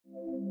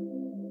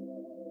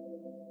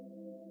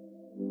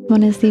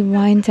One is the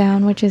wine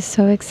down, which is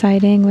so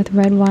exciting with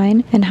red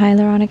wine and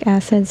hyaluronic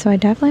acid, so I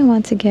definitely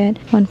want to get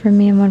one for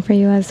me and one for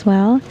you as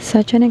well.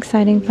 Such an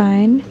exciting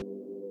find.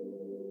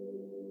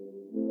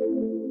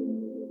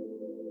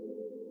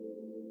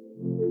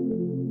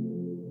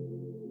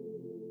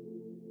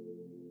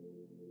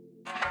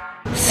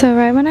 So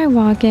right when I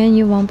walk in,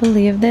 you won't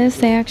believe this,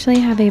 they actually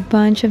have a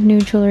bunch of new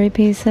jewelry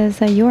pieces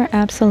that you are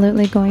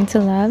absolutely going to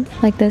love.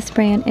 Like this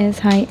brand is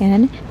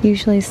high-end,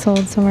 usually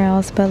sold somewhere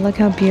else, but look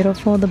how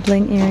beautiful the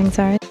bling earrings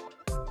are.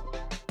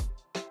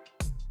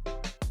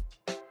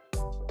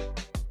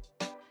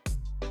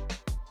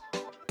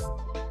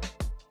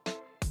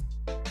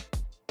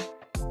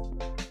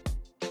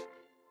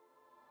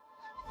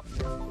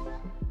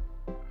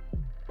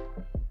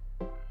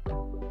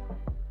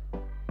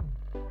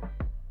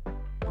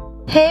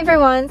 Hey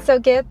everyone, so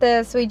get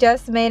this, we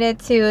just made it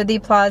to the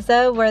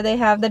plaza where they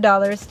have the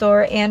dollar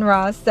store and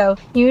Ross, so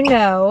you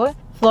know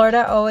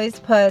Florida always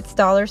puts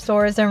dollar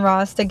stores and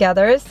Ross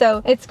together,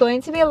 so it's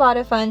going to be a lot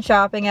of fun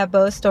shopping at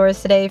both stores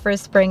today for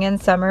spring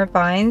and summer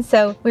finds.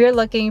 So we are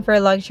looking for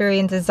luxury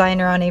and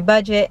designer on a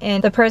budget,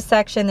 and the purse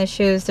section, the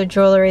shoes, the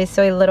jewelry,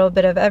 so a little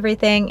bit of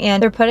everything.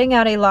 And they're putting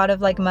out a lot of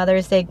like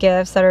Mother's Day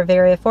gifts that are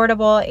very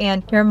affordable,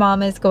 and your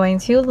mom is going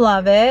to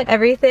love it.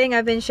 Everything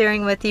I've been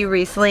sharing with you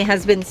recently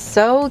has been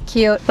so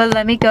cute, but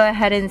let me go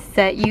ahead and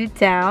set you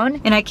down.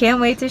 And I can't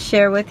wait to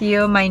share with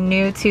you my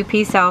new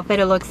two-piece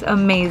outfit. It looks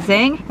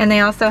amazing, and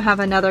they also have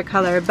another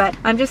color, but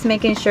I'm just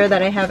making sure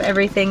that I have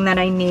everything that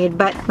I need.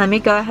 But let me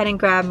go ahead and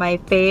grab my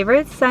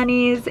favorite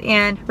sunnies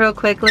and real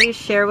quickly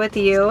share with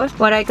you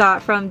what I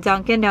got from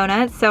Dunkin'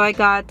 Donuts. So I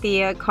got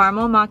the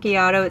caramel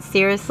macchiato. It's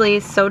seriously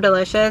so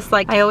delicious.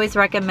 Like, I always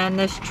recommend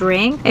this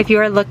drink if you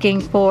are looking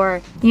for,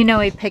 you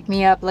know, a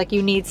pick-me-up, like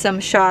you need some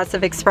shots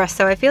of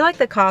espresso. I feel like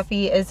the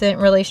coffee isn't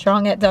really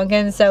strong at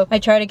Dunkin', so I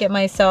try to get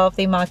myself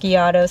the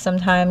macchiato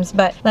sometimes.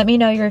 But let me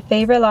know your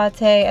favorite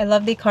latte. I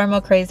love the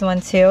caramel craze one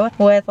too,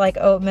 with like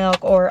oat milk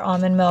or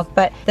almond milk,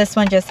 but this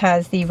one just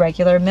has the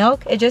regular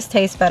milk. It just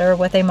tastes better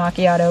with a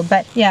macchiato.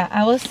 But yeah,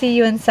 I will see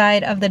you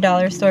inside of the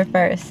dollar store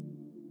first.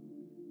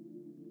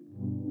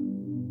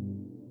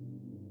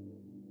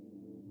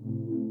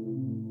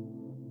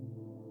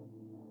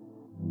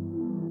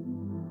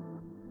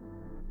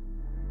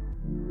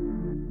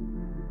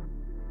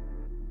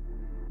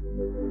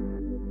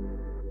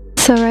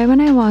 So right when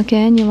I walk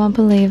in, you won't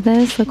believe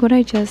this. Look what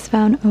I just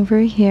found over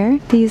here.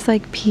 These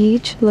like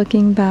peach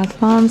looking bath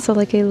bombs, so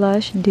like a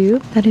Lush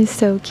dupe. That is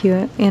so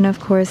cute. And of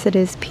course it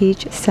is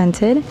peach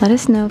scented. Let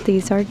us know if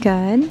these are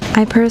good.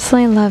 I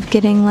personally love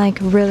getting like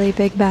really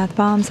big bath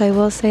bombs. I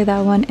will say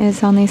that one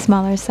is on the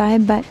smaller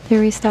side, but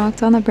they're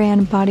restocked on the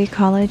brand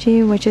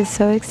Bodycology, which is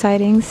so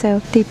exciting. So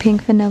the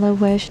pink vanilla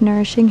wish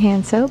nourishing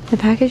hand soap. The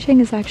packaging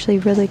is actually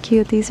really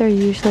cute. These are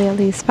usually at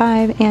least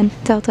 5, and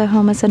Delta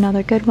Home is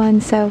another good one.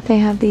 So they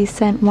have these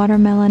scent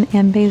watermelon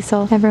and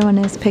basil. Everyone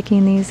is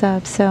picking these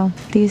up, so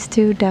these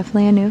two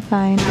definitely a new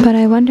find. But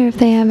I wonder if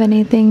they have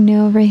anything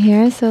new over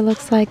here. So it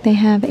looks like they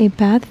have a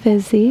bath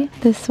fizzy.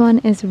 This one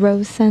is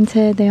rose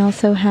scented. They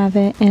also have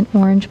it in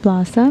orange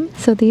blossom,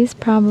 so these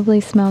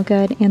probably smell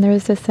good. And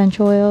there's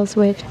essential oils,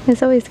 which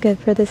is always good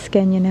for the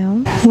skin, you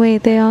know.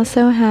 Wait, they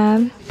also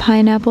have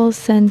pineapple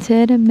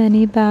scented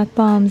mini bath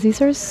bombs.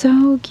 These are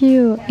so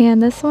cute,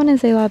 and this one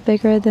is a lot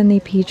bigger than the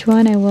peach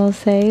one, I will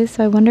say.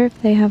 So I wonder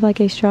if they have like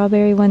a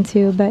strawberry one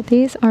too, but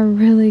these are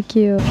really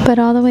cute. But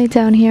all the way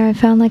down here I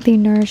found like the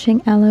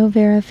nourishing aloe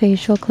vera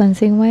facial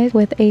cleansing wipe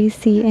with A,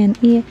 C, and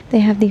E. They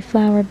have the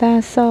flower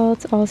bath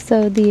salts,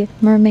 also the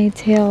mermaid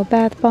tail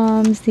bath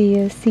bombs,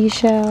 the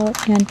seashell,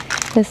 and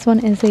this one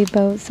is a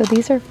boat. So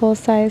these are full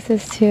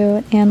sizes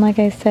too, and like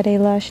I said, a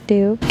Lush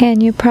dupe.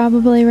 And you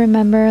probably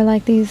remember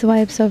like these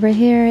wipes over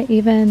here,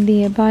 even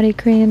the body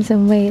creams.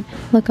 And wait,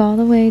 look all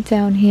the way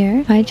down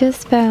here. I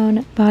just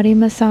found body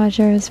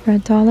massagers for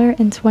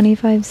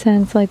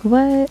 $1.25. Like,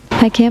 what?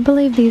 I can't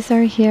believe these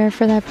are here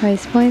for that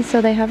price point. So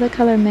they have the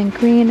color mint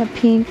green,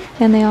 pink,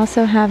 and they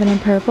also have it in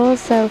purple.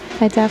 So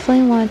I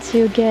definitely want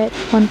to get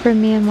one for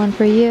me and one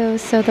for you.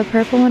 So the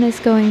purple one is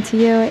going to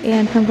you,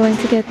 and I'm going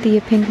to get the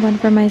pink one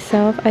for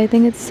myself. I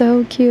think it's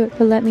so cute,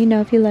 but let me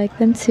know if you like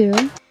them too.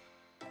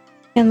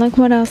 And look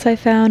what else I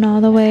found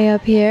all the way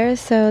up here.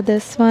 So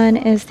this one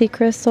is the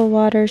Crystal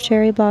Water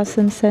Cherry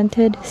Blossom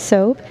Scented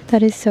Soap.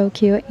 That is so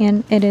cute,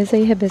 and it is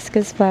a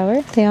hibiscus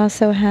flower. They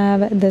also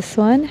have this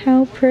one.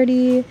 How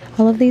pretty.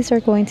 All of these are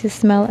going to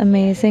smell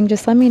amazing.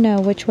 Just let me know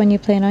which one you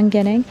plan on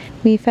getting.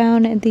 We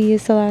found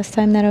these the last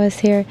time that I was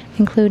here,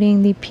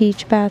 including the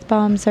peach bath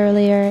bombs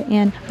earlier.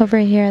 And over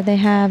here they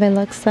have, it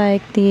looks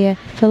like the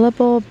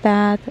fillable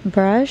bath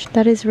brush.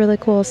 That is really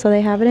cool. So they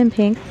have it in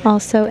pink,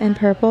 also in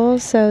purple.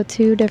 So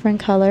two different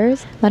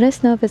colors. Let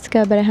us know if it's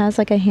good, but it has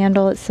like a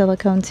handle, it's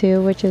silicone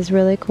too, which is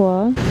really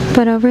cool.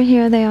 But over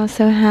here they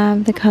also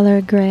have the color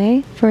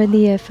gray for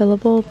the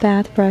fillable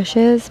bath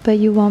brushes. But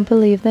you won't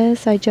believe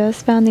this, I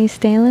just found the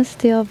stainless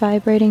steel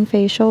vibrating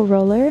facial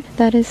roller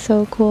that is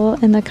so cool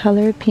in the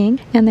color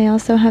pink. And they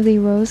also have the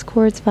rose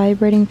quartz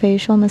vibrating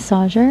facial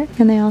massager,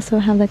 and they also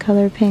have the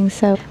color pink.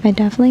 So I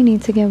definitely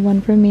need to get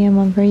one for me and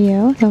one for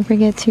you. Don't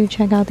forget to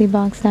check out the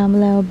box down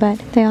below. But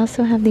they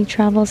also have the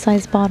travel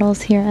size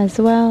bottles here as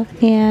well,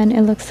 and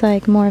it looks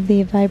like more of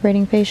the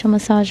vibrating facial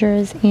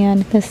massagers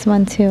and this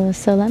one too.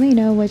 So let me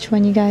know which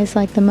one you guys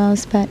like the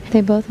most, but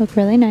they both look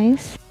really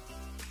nice.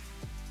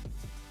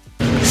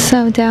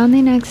 So down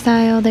the next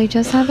aisle, they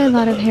just have a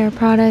lot of hair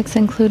products,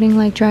 including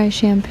like dry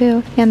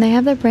shampoo, and they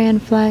have the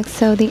brand Flex,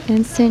 so the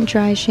instant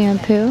dry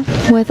shampoo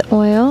with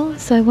oil.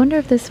 So I wonder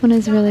if this one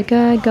is really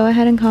good. Go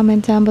ahead and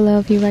comment down below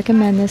if you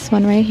recommend this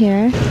one right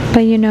here.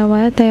 But you know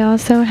what, they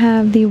also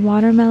have the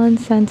watermelon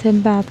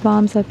scented bath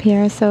bombs up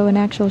here, so an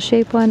actual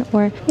shape one,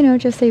 or you know,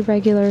 just a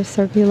regular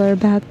circular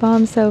bath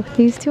bomb. So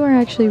these two are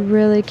actually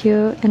really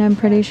cute, and I'm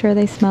pretty sure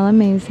they smell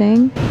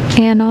amazing.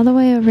 And all the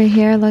way over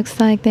here looks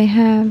like they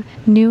have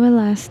new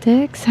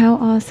elastics. How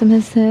awesome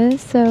is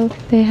this? So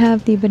they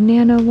have the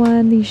banana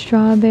one, the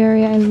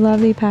strawberry. I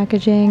love the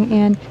packaging,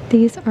 and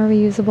these are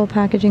reusable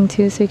packaging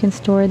too, so you can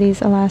store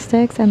these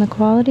elastics, and the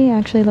quality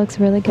actually looks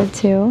really good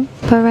too.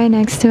 But right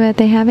next to it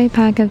they have a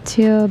pack of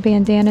 2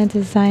 bandana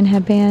design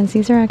headbands.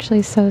 These are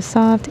actually so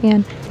soft,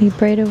 and the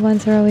braided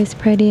ones are always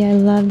pretty. I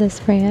love this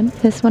brand.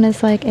 This one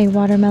is like a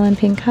watermelon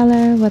pink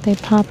color with a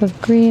pop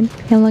of green,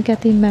 and look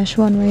at the mesh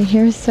one right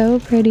here, so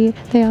pretty.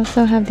 They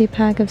also have the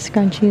pack of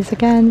scrunchies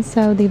again,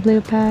 so the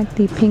blue pack,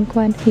 the pink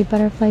one, the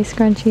butterfly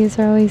scrunchies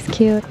are always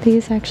cute.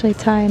 These actually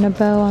tie in a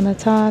bow on the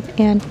top,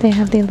 and they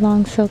have the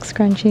long silk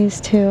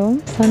scrunchies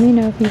too. So let me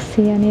know if you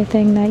see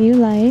anything that you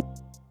like.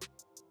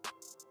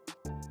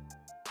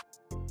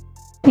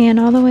 And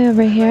all the way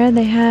over here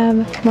they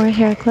have more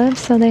hair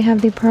clips. So they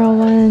have the pearl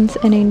ones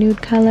in a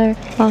nude color,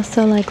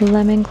 also like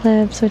lemon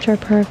clips, which are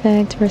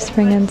perfect for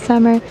spring and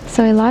summer.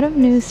 So a lot of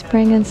new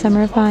spring and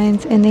summer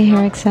finds in the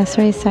hair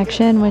accessories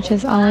section, which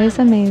is always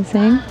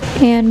amazing.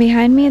 And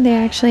behind me they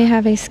actually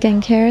have a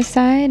skincare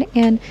side,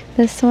 and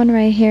this one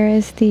right here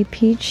is the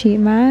peach sheet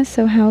mask.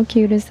 So how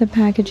cute is the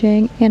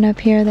packaging? And up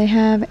here they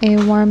have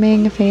a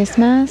warming face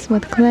mask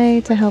with clay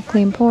to help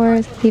clean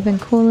pores, even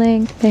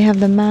cooling. They have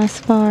the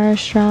mask bar,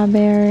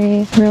 strawberry,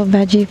 real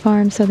veggie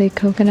farm, so the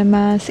coconut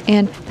mask.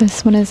 And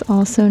this one is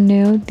also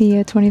new,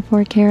 the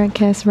 24 karat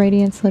kiss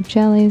radiance lip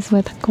jellies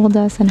with gold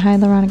dust and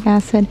hyaluronic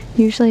acid,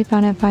 usually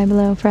found at Five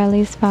Below for at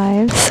least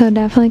 $5. So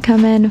definitely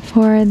come in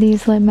for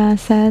these lip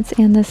mask sets.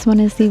 And this one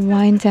is the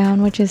wine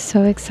down, which is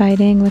so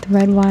exciting, with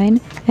red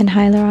wine and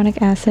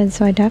hyaluronic acid.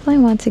 So I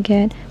definitely want to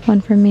get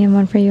one for me and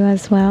one for you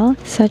as well.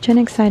 Such an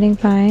exciting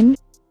find.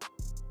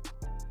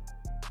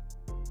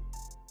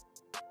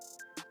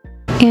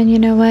 And you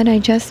know what, I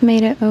just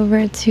made it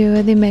over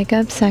to the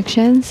makeup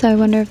section, so I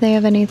wonder if they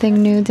have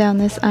anything new down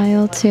this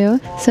aisle too.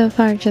 So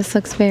far it just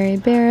looks very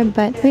bare,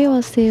 but we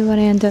will see what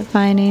I end up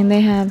finding.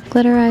 They have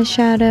glitter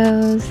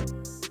eyeshadows,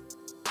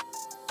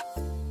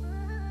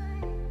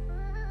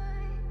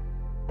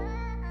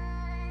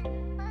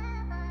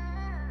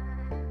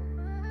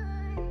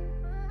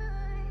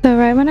 so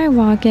right when I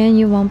walk in,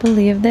 you won't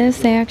believe this,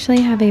 they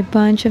actually have a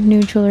bunch of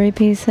new jewelry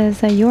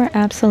pieces that you are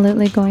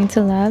absolutely going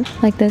to love.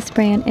 Like this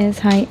brand is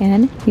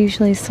high-end,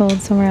 usually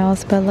sold somewhere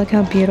else, but look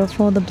how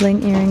beautiful the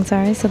bling earrings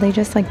are. So they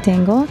just like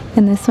dangle,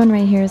 and this one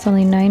right here is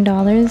only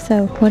 $9.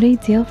 So what a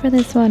deal for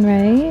this one,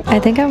 right? I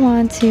think I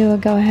want to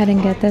go ahead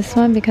and get this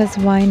one, because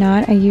why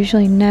not? I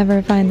usually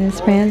never find this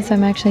brand, so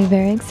I'm actually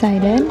very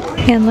excited.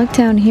 And look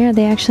down here,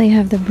 they actually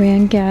have the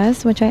brand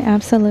Guess, which I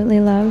absolutely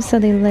love. So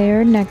the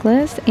layered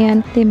necklace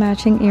and the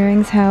matching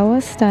earrings, how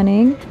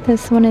stunning.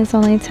 This one is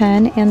only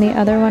 $10, and the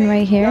other one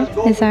right here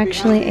is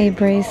actually a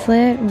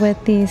bracelet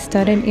with the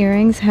studded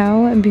earrings.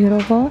 How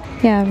beautiful.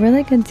 Yeah,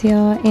 really good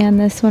deal. And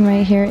this one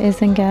right here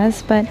isn't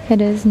Guess, but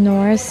it is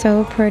North.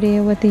 So pretty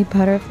with the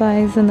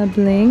butterflies and the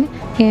bling,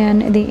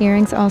 and the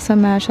earrings also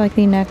match like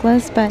the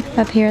necklace. But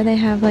up here they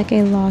have like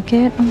a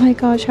locket. Oh my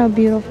gosh, how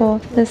beautiful.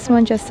 This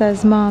one just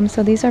says mom,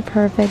 so these are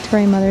perfect for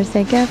a Mother's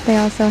Day gift. They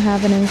also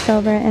have it in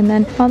silver, and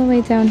then all the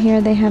way down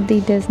here they have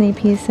the Disney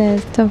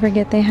pieces. Don't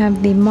forget they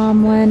have the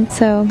mom one,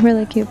 so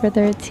really cute for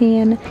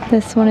 13.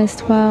 This one is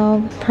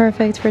 12,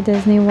 perfect for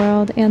Disney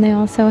World. And they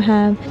also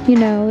have, you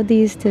know,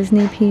 these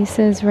Disney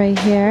pieces right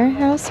here.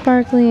 How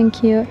sparkly and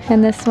cute.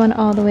 And this one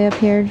all the way up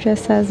here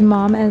just says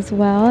mom as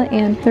well.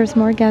 And there's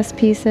more Guess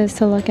pieces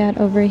to look at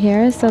over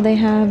here. So they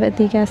have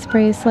the Guess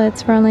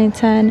bracelets for only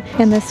 10,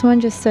 and this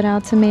one just stood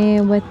out to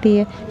me with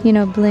the, you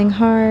know, bling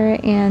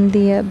heart and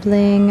the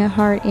bling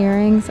heart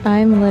earrings.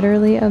 I'm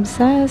literally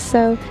obsessed,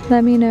 so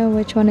let me know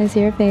which one is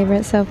your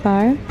favorite so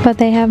far. But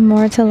they have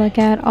more to look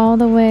at all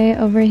the way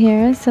over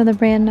here. So the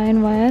brand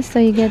 9 West, so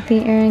you get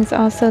the earrings,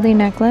 also the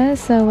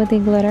necklace, so with the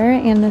glitter,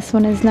 and this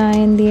one is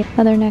 $9. The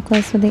other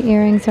necklace with the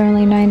earrings are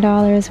only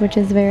 $9, which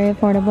is very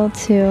affordable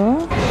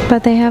too.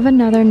 But they have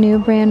another new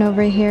brand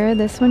over here.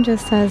 This one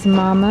just says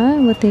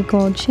Mama with the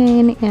gold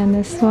chain, and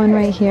this one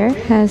right here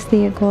has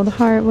the gold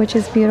heart, which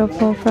is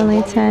beautiful for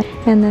only 10.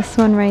 And this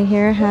one right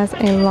here has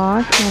a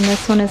lock, and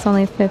this one is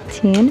only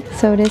 15.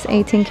 So it is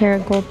 18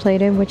 karat gold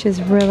plated, which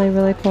is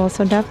really cool.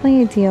 So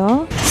definitely a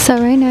deal. So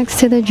right next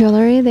to the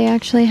jewelry, they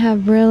actually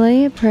have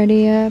really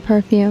pretty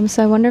perfume.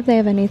 So I wonder if they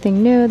have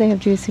anything new. They have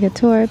Juicy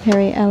Couture,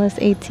 Perry Ellis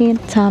 18,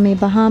 Tommy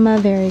Bahama,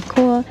 very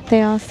cool.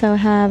 They also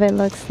have, it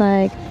looks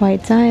like,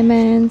 White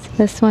Diamonds.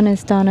 This one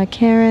is Donna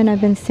Karan. I've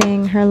been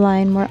seeing her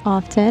line more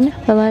often.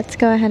 But let's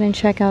go ahead and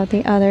check out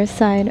the other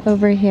side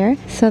over here.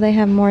 So they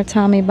have more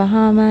Tommy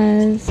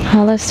Bahamas.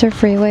 Hollister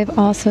Free Wave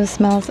also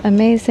smells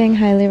amazing.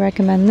 Highly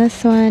recommend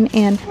this one.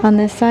 And on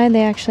this side,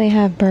 they actually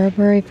have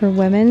Burberry for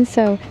women.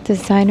 So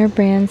designer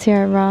brands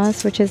here at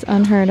Ross, which is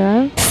unheard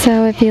of.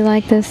 So if you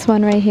like this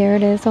one right here,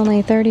 it is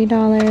only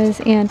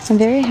 $30, and I'm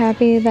very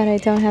happy that I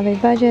don't have a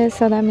budget,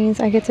 so that means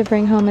I get to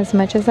bring home as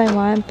much as I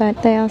want.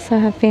 But they also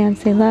have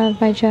Fancy Love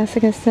by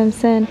Jessica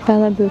Simpson,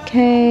 Bella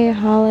Bouquet,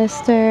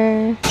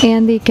 Hollister,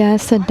 and the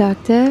Guess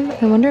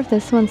Seductive. I wonder if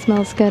this one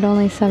smells good,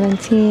 only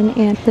 17.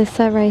 And this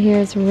set right here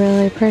is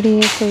really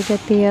pretty. So you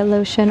get the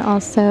lotion,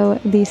 also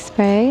the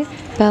spray,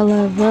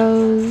 Bella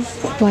Rose,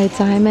 White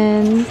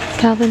Diamonds,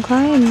 Calvin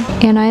Klein.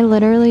 And I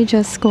literally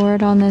just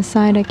scored on this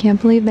side. I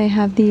can't believe they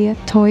have the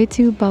Toy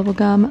 2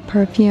 Bubblegum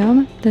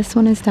perfume. This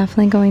one is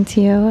definitely going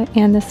to you,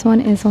 and this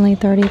one is only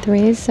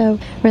 33, so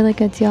really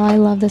good deal. I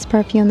love this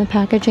perfume. The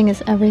packaging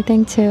is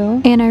everything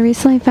too. And I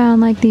recently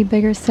found like the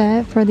bigger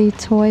set for the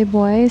Toy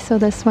Boy, so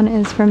this one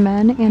is for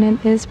men, and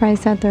it is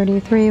priced at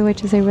 33,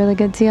 which is a really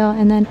good deal.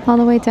 And then all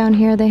the way down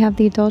here, they have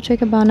the Dolce &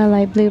 Gabbana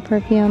light blue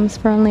perfumes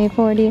for only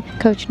 40,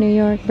 Coach New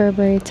York,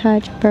 Burberry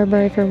Touch,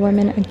 Burberry for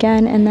women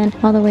again. And then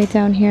all the way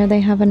down here,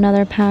 they have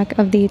another pack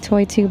of the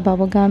Toy 2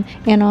 Bubblegum,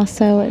 and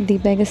also the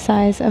biggest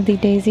size of the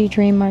Daisy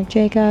Dream Marc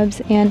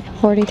Jacobs, and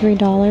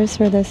 $43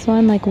 for this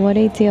one. Like, what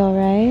a deal,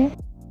 right?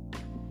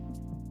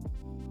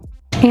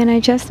 And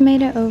I just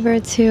made it over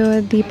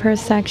to the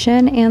purse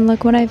section, and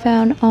look what I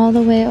found all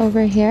the way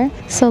over here.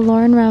 So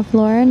Lauren Ralph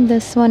Lauren,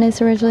 this one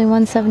is originally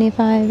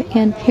 $175,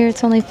 and here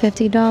it's only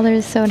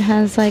 $50. So it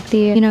has like the,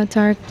 you know,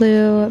 dark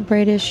blue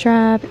braided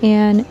strap,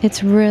 and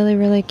it's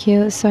really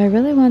cute. So I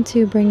really want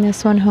to bring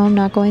this one home,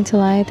 not going to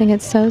lie. I think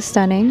it's so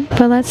stunning.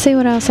 But let's see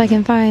what else I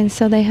can find.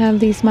 So they have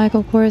these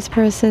Michael Kors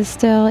purses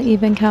still,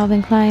 even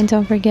Calvin Klein.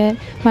 Don't forget,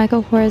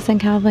 Michael Kors and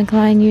Calvin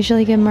Klein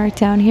usually get marked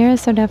down here,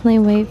 so definitely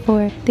wait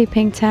for the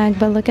pink tag.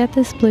 But look at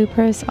this blue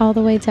purse all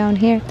the way down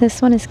here.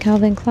 This one is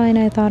Calvin Klein.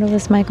 I thought it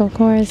was Michael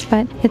Kors,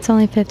 but it's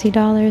only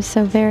 $50,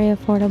 so very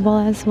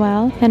affordable as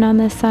well. And on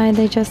this side,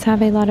 they just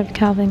have a lot of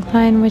Calvin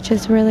Klein, which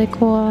is really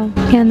cool.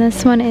 And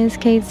this one is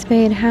Kate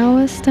Spade.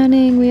 How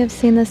stunning. We have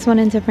seen this one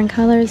in different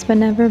colors, but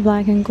never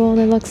black and gold.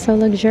 It looks so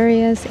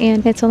luxurious,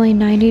 and it's only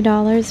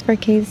 $90 for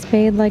Kate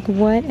Spade. Like,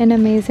 what an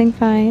amazing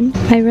find.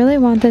 I really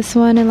want this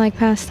one in like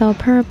pastel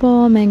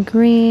purple, mint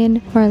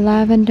green, or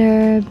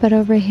lavender. But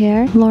over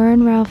here,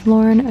 Lauren Ralph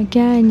Lauren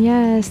again.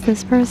 Yes,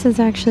 this purse is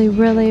actually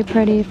really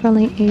pretty for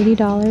only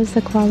 $80.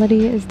 The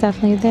quality is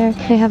definitely there.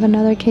 They have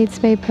another Kate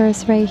Spade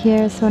purse right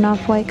here, so an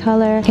off-white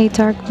color, a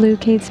dark blue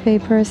Kate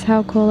Spade purse.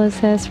 How cool is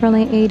this? For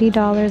only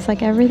 $80.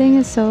 Like, everything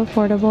is so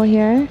affordable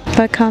here.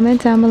 But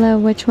comment down below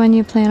which one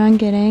you plan on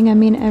getting. I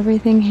mean,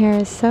 everything here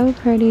is so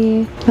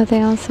pretty. But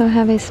they also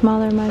have a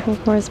smaller Michael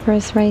Kors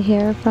purse right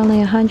here for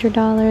only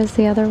 $100.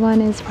 The other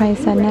one is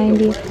priced at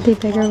 $90. The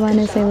bigger one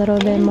is a little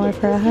bit more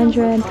for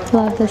 $100.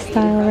 Love this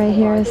style right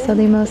here. So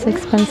the most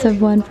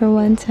expensive one for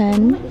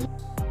 $110.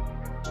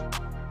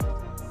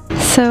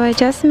 So I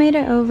just made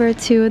it over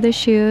to the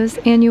shoes,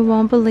 and you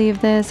won't believe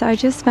this. I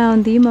just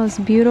found the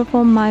most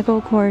beautiful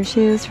Michael Kors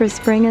shoes for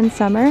spring and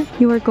summer.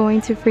 You are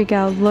going to freak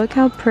out. Look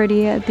how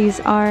pretty these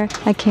are.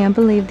 I can't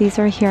believe these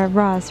are here at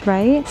Ross,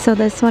 right? So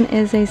this one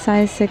is a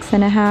size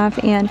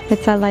 6.5, and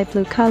it's a light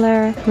blue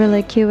color.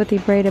 Really cute with the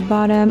braided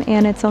bottom,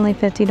 and it's only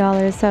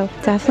 $50. So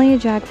definitely a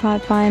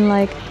jackpot find.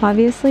 Like,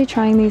 obviously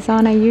trying these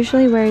on, I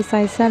usually wear a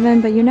size 7,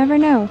 but you never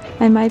know.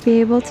 I might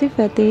be able to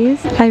fit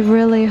these. I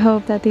really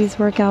hope that these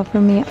work out for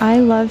me.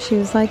 I love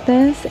shoes like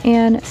this,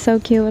 and so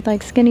cute with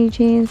like skinny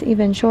jeans,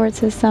 even shorts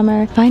this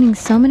summer. Finding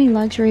so many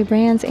luxury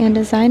brands and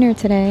designer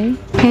today.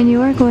 And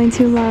you are going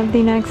to love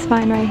the next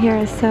find right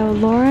here. So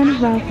Lauren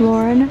Ralph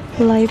Lauren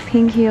light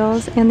pink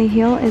heels, and the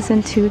heel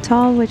isn't too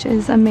tall, which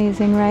is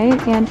amazing, right?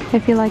 And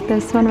if you like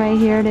this one right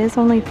here, it is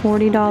only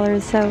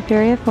 $40, so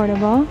very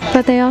affordable.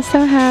 But they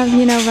also have,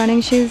 you know,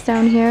 running shoes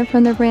down here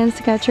from the brand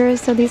Skechers.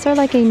 So these are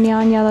like a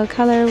neon yellow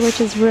color,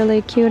 which is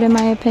really cute in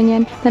my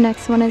opinion. The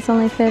next one is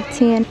only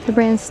 $15. The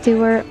brand Stu they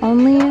were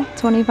only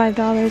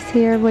 $25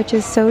 here, which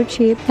is so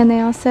cheap. And they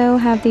also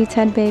have the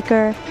Ted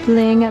Baker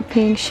bling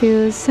pink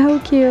shoes, so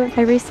cute.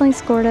 I recently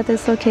scored at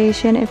this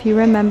location, if you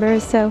remember,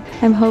 so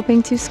I'm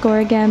hoping to score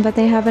again, but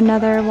they have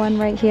another one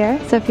right here.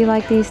 So if you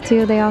like these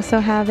two, they also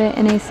have it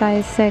in a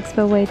size 6,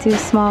 but way too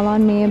small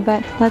on me.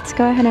 But let's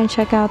go ahead and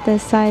check out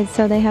this size.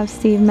 So they have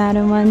Steve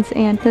Madden ones,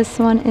 and this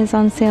one is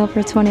on sale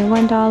for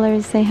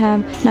 $21. They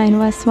have 9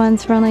 West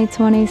ones for only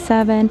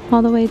 $27.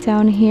 All the way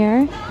down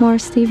here, more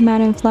Steve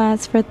Madden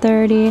flats for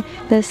 $30.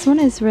 This one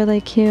is really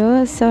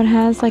cute. So it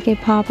has like a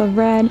pop of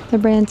red, the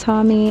brand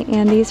Tommy,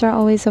 and these are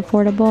always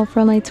affordable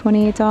for only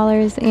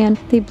 $28. And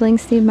the bling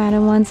Steve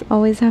Madden ones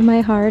always have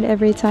my heart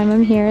every time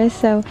I'm here,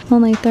 so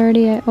only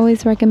 $30. I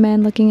always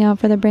recommend looking out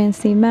for the brand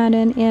Steve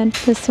Madden, and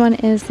this one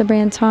is the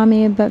brand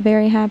Tommy, but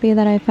very happy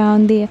that I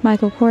found the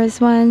Michael Kors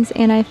ones.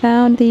 And I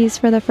found these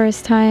for the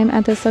first time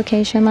at this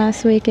location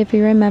last week, if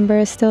you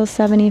remember, still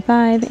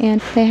 $75.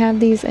 And they have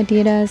these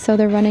Adidas, so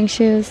they're running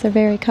shoes. They're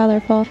very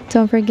colorful.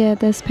 Don't forget,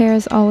 this pair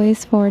is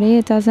always $40.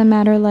 It doesn't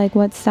matter like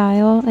what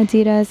style.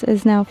 Adidas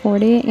is now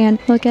 $40. And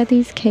look at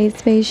these Kate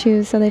Spade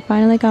shoes. So they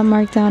finally got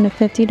marked down to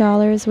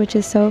 $50, which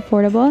is so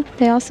affordable.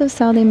 They also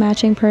sell the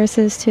matching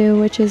purses too,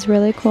 which is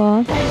really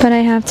cool. But I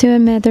have to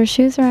admit, their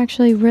shoes are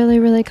actually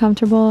really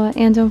comfortable.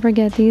 And don't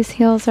forget, these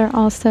heels are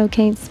also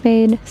Kate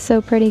Spade.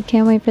 So pretty.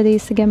 Can't wait for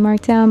these to get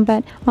marked down.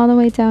 But all the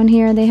way down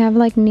here, they have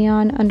like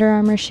neon Under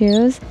Armour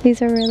shoes.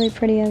 These are really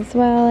pretty as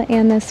well.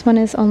 And this one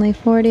is only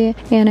 $40.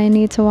 And I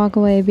need to walk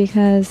away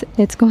because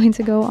it's going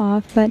to go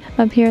off. But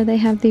up here, they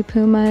have the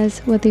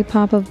Pumas with the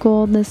pop of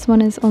gold. This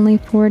one is only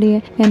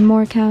 $40. And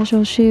more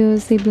casual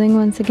shoes, the bling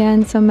ones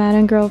again. So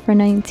Madden Girl for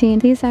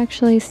 $19. These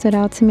actually stood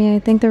out to me. I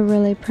think they're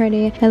really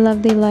pretty. I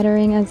love the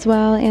lettering as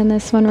well. And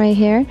this one right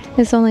here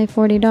is only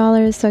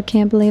 $40. So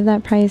can't believe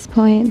that price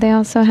point. They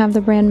also have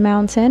the brand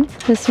Mountain.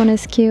 This one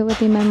is cute with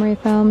the memory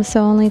foam,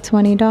 so only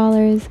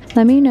 $20.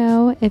 Let me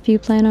know if you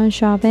plan on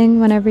shopping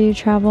whenever you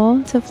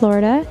travel to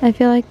Florida. I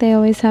feel like they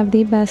always have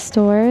the best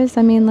stores.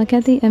 I mean, look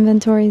at the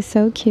inventory,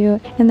 so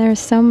cute. And there's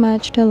so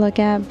much to look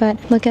at, but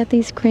look at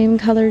these cream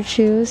colored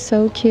shoes,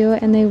 so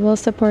cute, and they will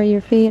support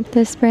your feet.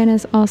 This brand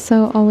is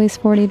also always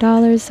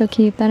 $40, so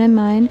keep that in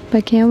mind.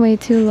 But can't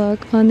wait to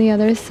look on the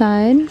other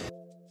side.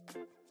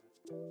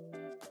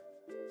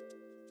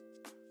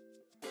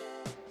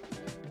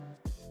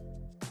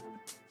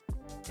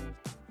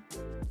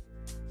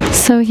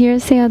 So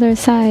here's the other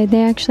side.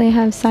 They actually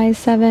have size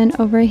 7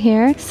 over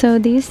here. So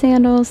these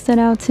sandals stood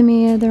out to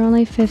me. They're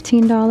only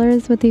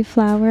 $15 with the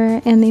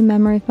flower and the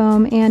memory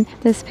foam. And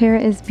this pair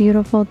is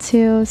beautiful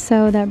too.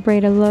 So that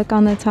braided look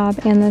on the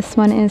top, and this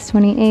one is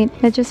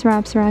 $28. It just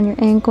wraps around your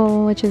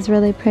ankle, which is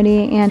really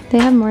pretty. And they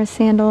have more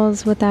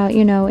sandals without,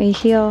 you know, a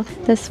heel.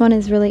 This one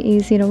is really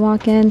easy to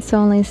walk in, so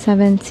only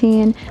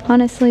 $17.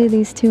 Honestly,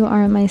 these two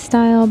aren't my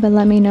style, but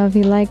let me know if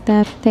you like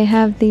them. They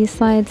have these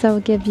slides that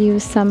will give you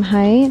some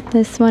height.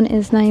 This one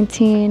is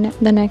 $19.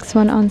 The next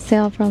one on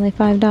sale for only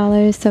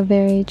 $5, so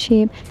very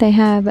cheap. They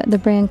have the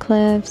brand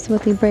Cliffs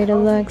with the braided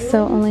look,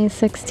 so only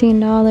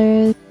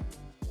 $16.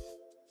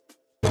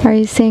 Are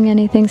you seeing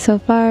anything so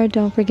far?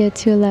 Don't forget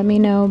to let me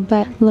know.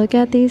 But look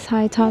at these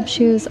high top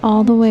shoes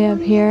all the way up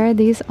here.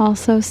 These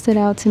also stood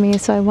out to me,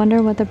 so I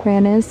wonder what the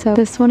brand is. So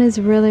this one is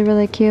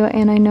really cute,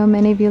 and I know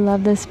many of you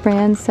love this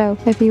brand, so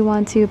if you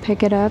want to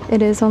pick it up,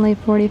 it is only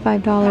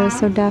 $45,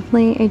 so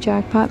definitely a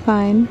jackpot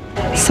find.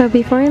 So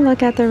before I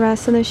look at the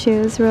rest of the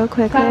shoes real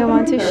quickly, I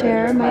want to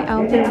share my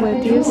outfit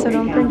with you. So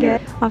don't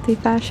forget, off the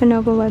Fashion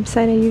Nova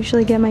website, I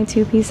usually get my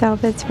two-piece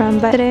outfits from,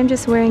 but today I'm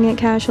just wearing it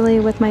casually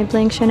with my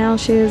bling Chanel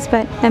shoes.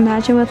 But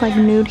imagine with like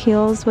nude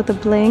heels with the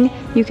bling,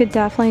 you could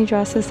definitely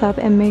dress this up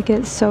and make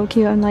it so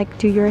cute and like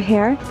do your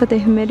hair. But the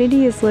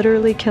humidity is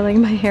literally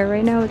killing my hair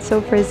right now. It's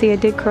so frizzy. I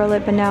did curl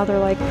it, but now they're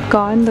like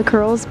gone, the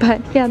curls.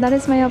 But yeah, that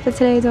is my outfit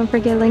today. Don't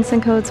forget, links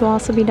and codes will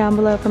also be down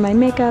below for my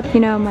makeup, you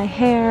know, my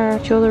hair,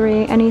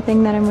 jewelry,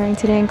 anything that I'm wearing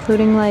today,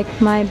 including like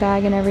my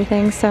bag and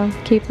everything. So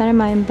keep that in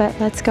mind. But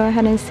let's go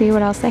ahead and see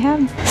what else they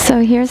have.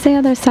 So here's the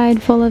other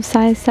side full of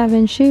size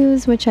 7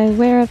 shoes, which I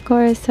wear, of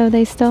course. So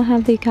they still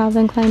have the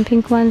Calvin Klein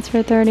pink ones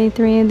for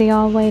 $33, the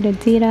all white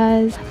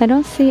Adidas. I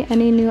don't see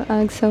any new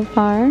Uggs so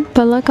far,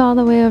 but look all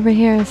the way over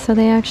here. So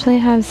they actually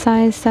have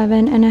size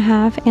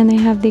 7.5, and they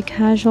have the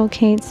casual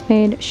Kate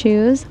Spade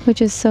shoes,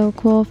 which is so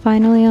cool.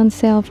 Finally on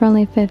sale for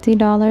only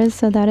 $50,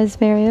 so that is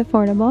very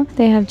affordable.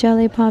 They have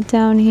Jelly Pop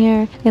down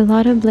here, a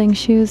lot of bling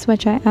shoes,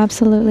 which I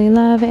absolutely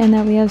love and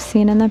that we have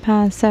seen in the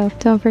past. So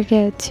don't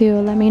forget to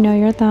let me know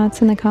your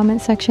thoughts in the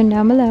comment section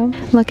down below.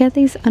 Look at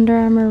these Under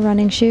Armour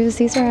running shoes.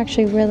 These are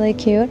actually really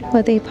cute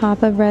with a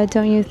pop of red,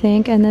 don't you think?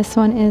 pink, and this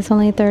one is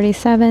only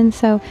 $37,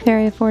 so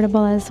very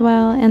affordable as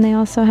well. And they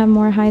also have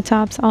more high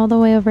tops all the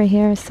way over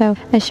here. So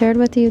I shared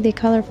with you the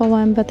colorful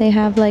one, but they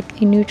have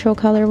like a neutral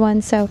color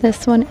one, so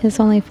this one is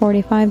only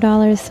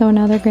 $45, so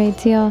another great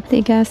deal.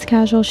 The Guess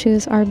casual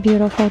shoes are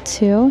beautiful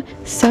too,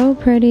 so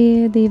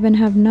pretty. They even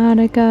have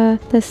Nautica.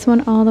 This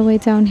one all the way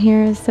down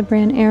here is the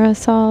brand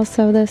Aerosol,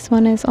 so this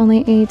one is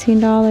only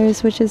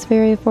 $18, which is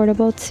very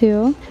affordable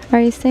too.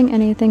 Are you seeing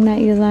anything that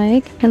you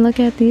like? And look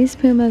at these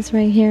Pumas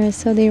right here,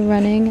 so the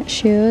running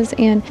shoes,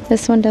 and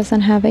this one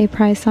doesn't have a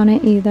price on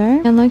it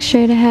either. And look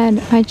straight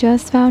ahead, I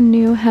just found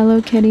new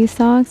Hello Kitty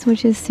socks,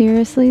 which is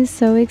seriously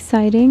so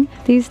exciting.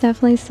 These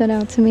definitely stood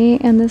out to me,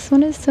 and this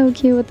one is so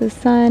cute with the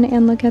sun.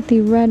 And look at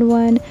the red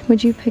one.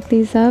 Would you pick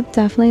these up?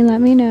 Definitely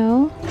let me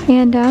know.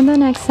 And down the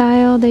next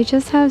aisle, they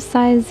just have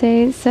size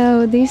 8,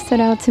 so these stood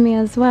out to me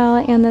as well.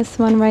 And this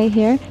one right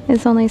here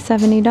is only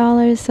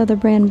 $70, so the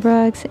brand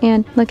Brooks.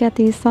 And look at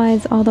these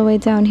slides all the way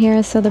down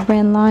here, so the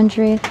brand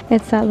Laundry.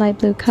 It's that light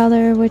blue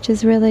color, which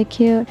is really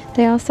cute.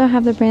 They also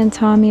have the brand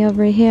Tommy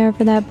over here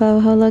for that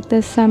boho look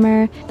this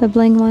summer. The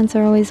bling ones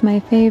are always my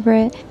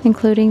favorite,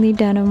 including the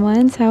denim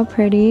ones. How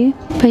pretty.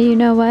 But you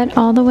know what?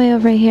 All the way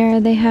over here,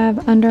 they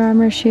have Under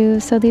Armour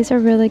shoes, so these are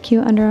really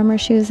cute Under Armour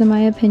shoes in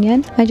my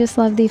opinion. I just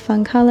love the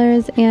fun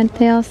colors, and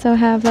they also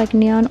have like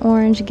neon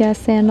orange Guess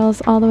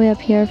sandals all the way up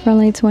here for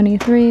only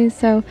 $23,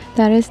 so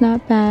that is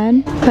not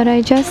bad. But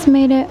I just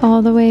made it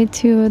all the way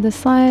to the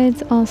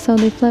slides, also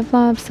the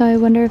flip-flops, so I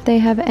wonder if they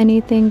have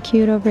anything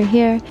cute over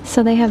here.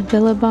 So they have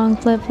Billabong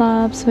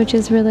flip-flops, which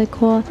is really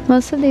cool.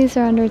 Most of these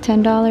are under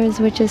 $10,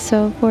 which is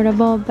so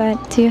affordable.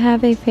 But do you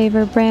have a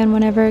favorite brand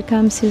whenever it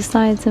comes to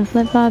slides and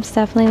flip-flops?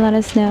 Definitely let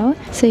us know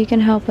so you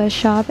can help us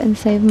shop and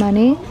save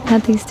money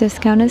at these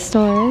discounted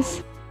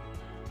stores.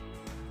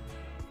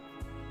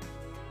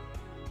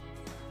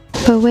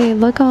 But wait,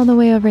 look all the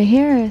way over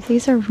here.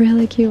 These are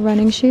really cute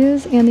running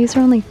shoes, and these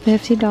are only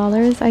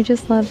 $50. I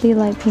just love the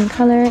light pink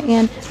color,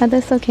 and at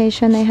this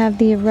location they have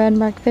the red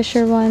Mark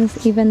Fisher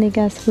ones, even the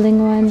Guess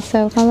bling ones,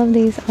 so all of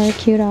these are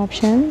cute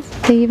options.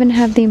 They even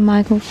have the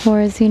Michael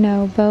Kors, you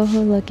know,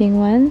 boho looking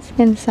ones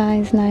in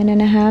size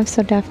 9.5,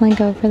 so definitely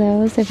go for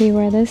those if you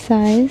wear this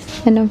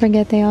size. And don't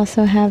forget they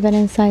also have it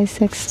in size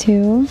 6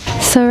 too.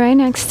 So right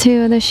next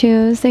to the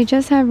shoes, they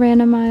just have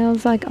random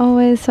aisles like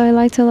always, so I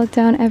like to look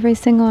down every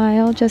single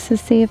aisle just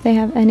to see if they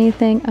have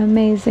anything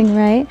amazing,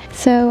 right?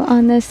 So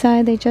on this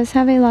side, they just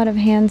have a lot of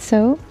hand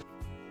soap.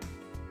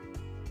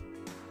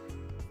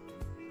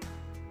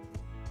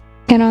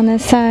 And on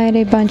this side,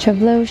 a bunch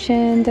of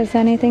lotion. Does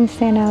anything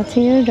stand out to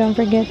you? Don't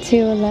forget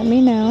to let me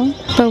know.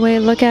 But wait,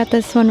 look at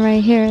this one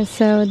right here.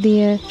 So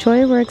the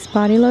Joyworks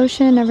body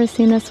lotion. Never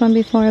seen this one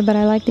before, but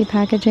I like the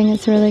packaging.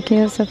 It's really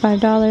cute. So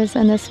 $5,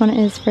 and this one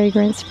is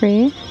fragrance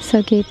free,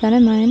 so keep that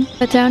in mind.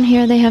 But down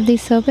here, they have the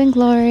Soap and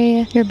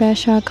Glory, your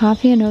best shot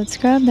coffee and oat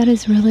scrub. That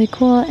is really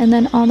cool. And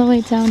then all the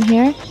way down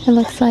here, it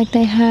looks like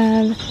they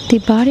have the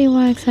body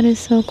wax. That is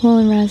so cool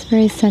and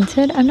raspberry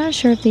scented. I'm not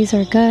sure if these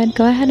are good.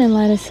 Go ahead and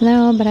let us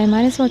know, but I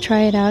might as well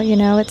try it out. You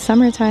know, it's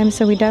summertime,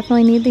 so we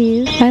definitely need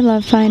these. I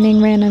love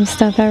finding random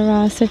stuff at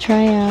Ross to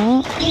try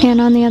out. And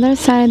on the other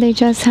side, they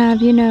just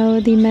have, you know,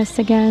 the mist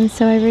again.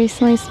 So I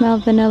recently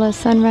smelled Vanilla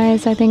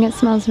Sunrise. I think it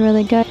smells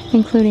really good,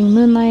 including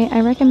Moonlight.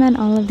 I recommend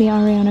all of the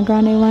Ariana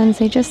Grande ones.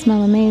 They just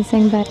smell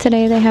amazing. But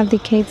today they have the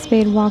Kate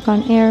Spade Walk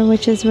on Air,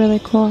 which is really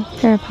cool.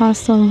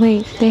 Aeropostale, and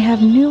wait, they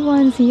have new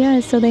ones.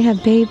 Yes, so they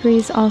have Bay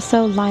Breeze,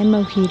 also Lime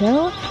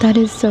Mojito. That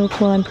is so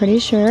cool. I'm pretty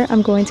sure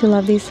I'm going to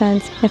love these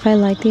scents. If I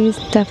like these,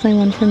 definitely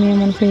one for me and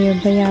one for you.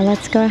 But yeah,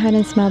 let's go ahead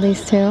and smell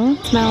these two.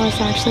 The smell is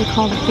actually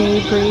called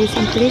Bay Breeze.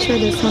 I'm pretty sure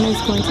this one is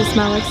going to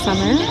smell like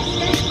summer.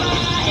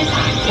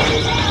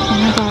 Oh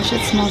my gosh,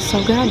 it smells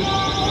so good.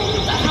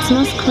 It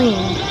smells clean.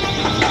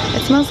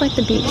 It smells like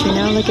the beach, you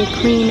know, like a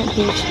clean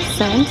beach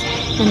scent.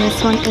 And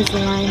this one is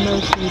Lime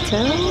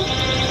Mojito.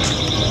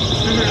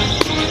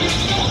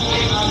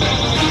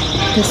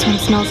 This one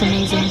smells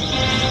amazing.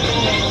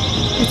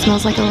 It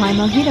smells like a lime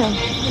mojito.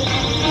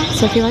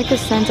 So if you like the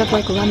scent of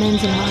like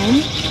lemons and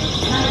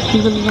lime,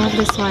 you would love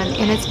this one.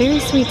 And it's very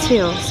sweet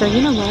too. So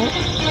you know what?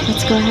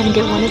 Let's go ahead and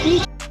get one of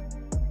each.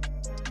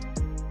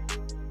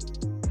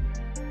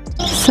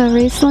 So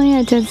recently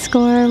I did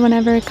score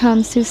whenever it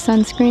comes to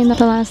sunscreen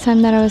the last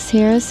time that I was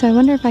here, so I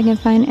wonder if I can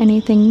find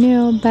anything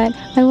new. But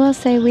I will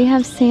say we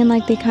have seen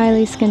like the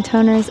Kylie skin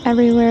toners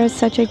everywhere. It's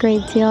such a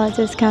great deal at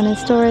discounted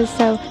stores,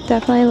 so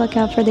definitely look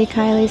out for the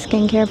Kylie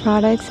skincare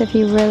products if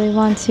you really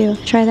want to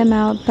try them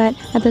out. But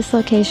at this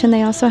location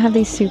they also have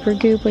the Super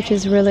Goop, which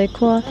is really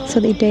cool.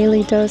 So the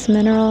Daily Dose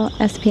Mineral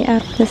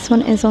SPF, this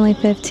one is only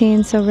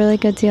 $15, so really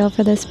good deal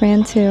for this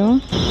brand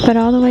too. But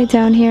all the way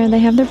down here they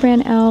have the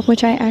brand ELF,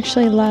 which I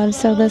actually love.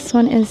 So this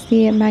one is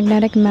the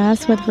magnetic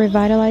mask with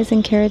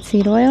revitalizing carrot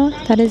seed oil.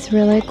 That is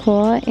really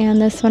cool.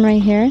 And this one right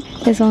here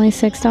is only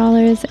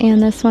 $6.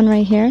 And this one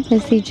right here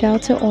is the gel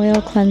to oil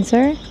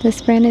cleanser.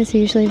 This brand is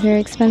usually very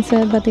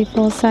expensive, but the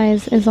full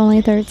size is only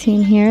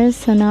 13 here,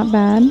 so not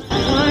bad.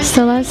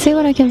 So let's see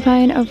what I can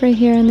find over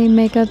here in the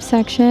makeup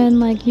section.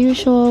 Like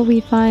usual,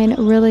 we find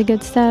really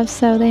good stuff.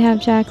 So they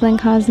have Jacqueline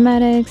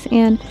Cosmetics,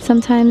 and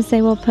sometimes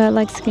they will put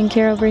like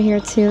skincare over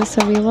here too,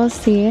 so we will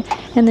see.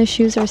 And the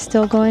shoes are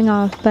still going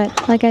off,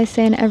 but like I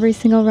say in every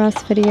single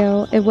Ross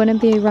video, it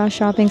wouldn't be a Ross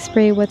shopping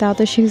spree without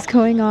the shoes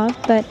going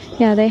off. But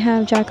yeah, they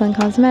have Jacqueline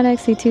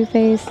Cosmetics, the Too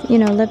Faced,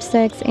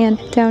 lipsticks, and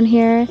down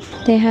here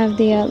they have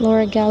the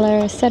Laura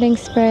Geller setting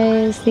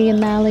sprays, the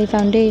Mally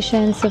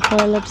foundation,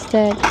 Sephora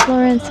lipstick,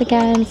 Florence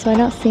again. So I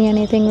don't see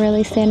anything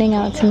really standing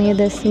out to me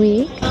this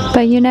week.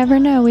 But you never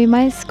know, we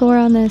might score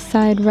on this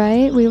side,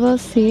 right? We will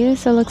see.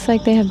 So it looks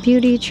like they have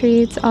beauty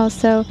treats,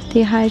 also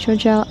the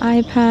hydrogel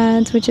eye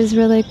pads, which is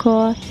really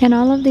cool. And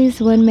all of these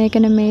would make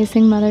an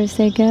amazing Mother's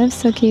Day gift,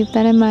 so keep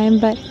that in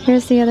mind. But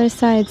here's the other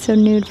side. So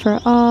Nude for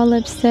All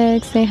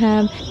lipsticks. They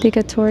have the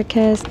Couture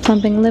Kiss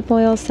plumping lip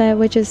oil set,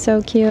 which is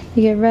so cute.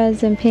 You get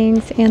reds and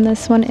pinks, and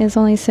this one is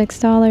only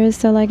 $6.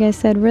 So like I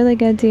said, really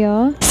good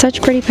deal.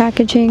 Such pretty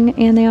packaging.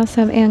 And they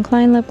also have Anne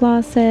Klein lip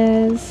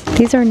glosses.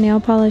 These are nail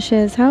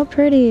polishes. How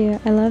pretty.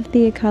 I love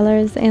the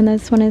colors, and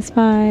this one is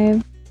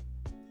 $5.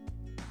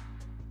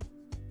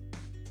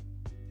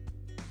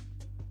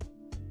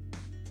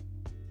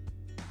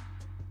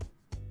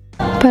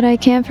 But I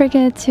can't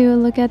forget to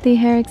look at the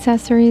hair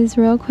accessories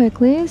real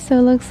quickly. So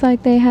it looks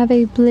like they have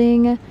a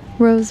bling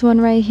rose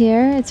one right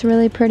here. It's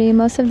really pretty.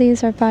 Most of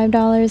these are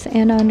 $5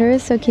 and under,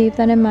 so keep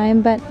that in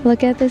mind. But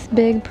look at this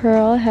big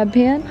pearl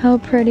headband. How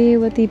pretty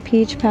with the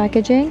peach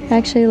packaging. I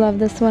actually love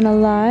this one a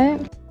lot.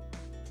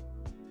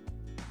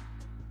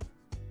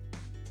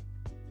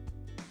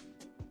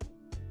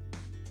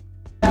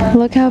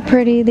 Look how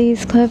pretty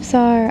these clips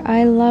are.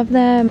 I love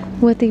them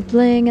with the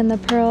bling and the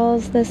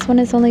pearls. This one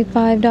is only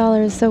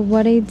 $5, so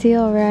what a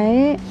deal,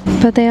 right?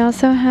 But they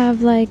also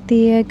have like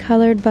the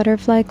colored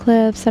butterfly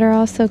clips that are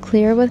also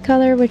clear with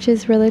color, which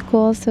is really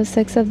cool. So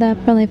 6 of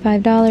them for only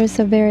 $5,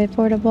 so very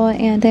affordable.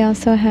 And they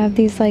also have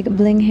these like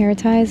bling hair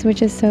ties,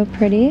 which is so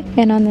pretty.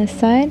 And on this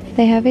side,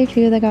 they have a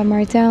few that got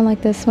marked down.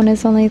 Like this one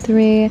is only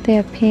 $3. They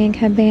have pink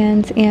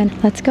headbands. And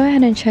let's go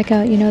ahead and check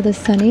out, the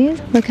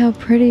sunnies. Look how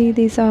pretty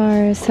these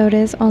are. So it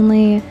is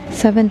only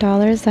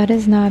 $7. That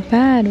is not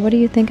bad. What do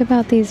you think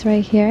about these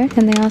right here?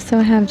 And they also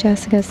have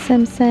Jessica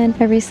Simpson.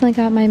 I recently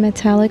got my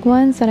metallic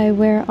ones that I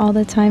wear all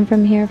the time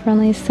from here for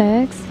only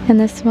 $6. And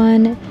this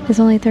one is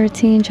only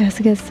 $13.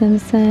 Jessica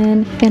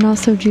Simpson. And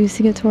also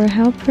Juicy Couture.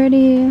 How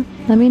pretty.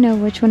 Let me know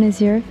which one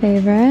is your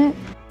favorite.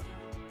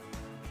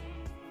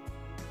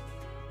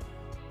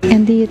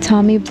 And the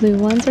Tommy blue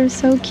ones are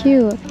so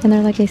cute, and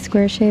they're like a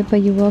square shape,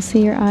 but you will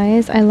see your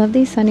eyes. I love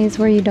these sunnies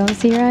where you don't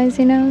see your eyes,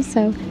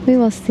 so we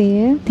will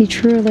see. The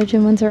True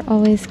Religion ones are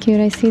always cute.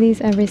 I see these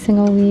every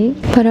single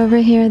week. But over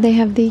here they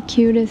have the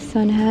cutest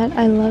sun hat.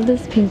 I love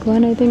this pink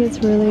one. I think it's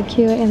really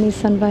cute, and these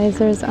sun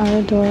visors are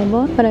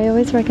adorable. But I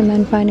always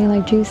recommend finding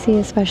like Juicy,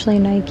 especially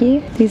Nike.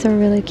 These are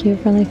really cute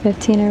for only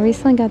 $15. I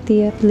recently got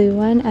the blue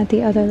one at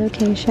the other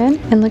location,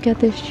 and look at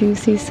this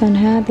Juicy sun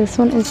hat. This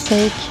one is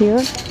so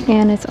cute,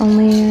 and it's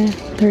only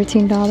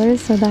 $13,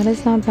 so that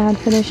is not bad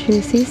for this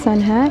Juicy sun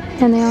hat.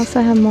 And they also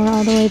have more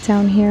all the way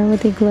down here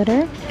with the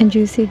glitter. And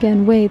Juicy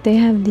again. Wait, they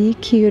have the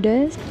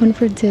cutest one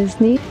for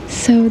Disney.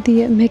 So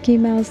the Mickey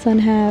Mouse sun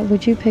hat,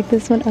 would you pick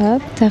this one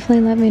up?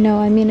 Definitely let me know.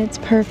 I mean, it's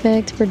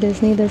perfect for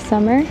Disney this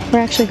summer. We're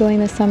actually going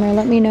this summer.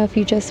 Let me know if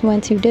you just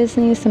went to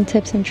Disney. Some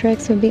tips and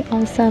tricks would be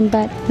awesome.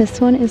 But this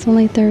one is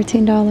only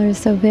 $13,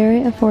 so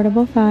very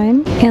affordable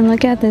find. And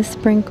look at this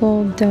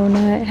sprinkled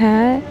donut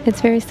hat. It's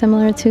very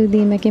similar to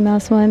the Mickey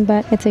Mouse one,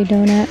 but it's a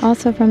donut,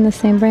 also from the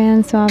same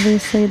brand, so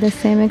obviously the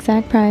same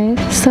exact price.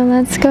 So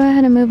let's go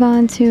ahead and move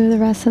on to the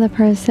rest of the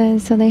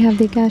purses. So they have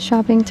the Guess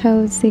shopping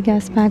totes, the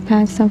Guess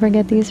backpacks. Don't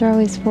forget, these are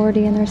always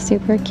 $40 and they're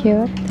super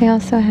cute. They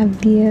also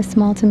have the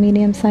small to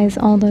medium size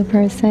Aldo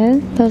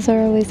purses. Those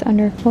are always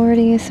under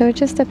 $40, so it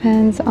just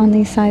depends on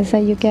the size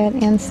that you get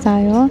and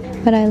style.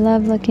 But I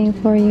love looking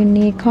for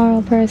unique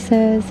Carl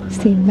purses,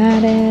 Steve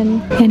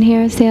Madden. And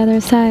here's the other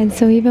side,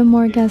 so even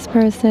more Guess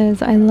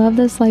purses. I love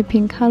this light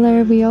pink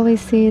color. We always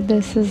see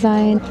this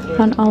design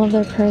on all of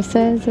their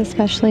purses,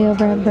 especially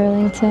over at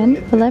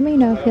Burlington. But let me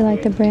know if you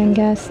like the brand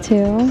Guess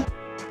too.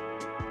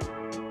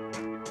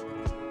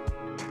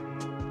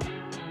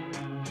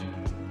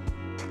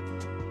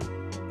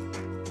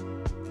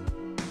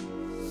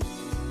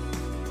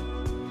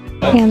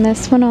 And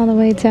this one all the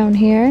way down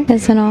here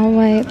is an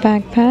all-white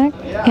backpack,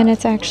 and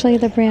it's actually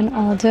the brand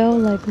Aldo.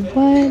 Like,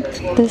 what?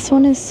 This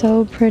one is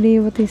so pretty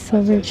with the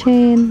silver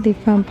chain, the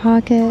front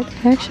pocket.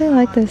 I actually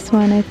like this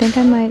one. I think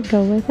I might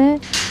go with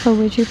it. but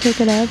would you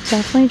pick it up?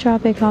 Definitely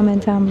drop a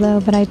comment down below,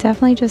 but I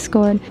definitely just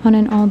scored on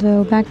an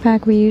Aldo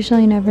backpack. We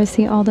usually never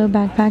see Aldo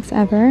backpacks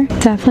ever.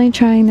 Definitely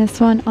trying this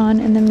one on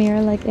in the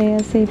mirror like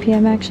ASAP.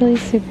 I'm actually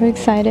super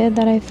excited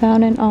that I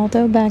found an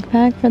Aldo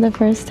backpack for the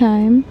first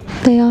time.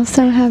 They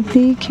also have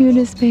the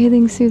cutest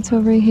bathing suits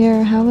over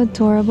here. How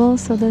adorable.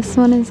 So this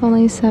one is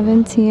only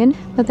 $17,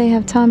 but they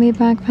have Tommy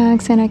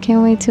backpacks, and I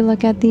can't wait to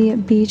look at the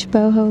beach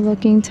boho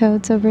looking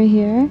totes over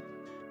here.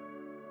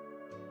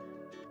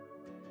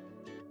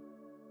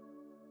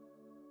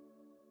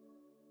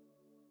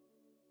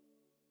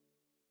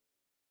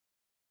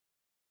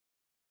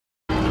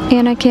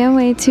 And I can't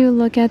wait to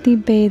look at the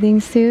bathing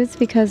suits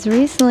because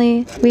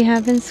recently we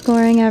have been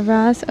scoring at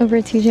Ross over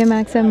TJ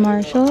Maxx and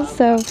Marshalls.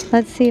 So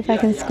let's see if I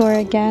can score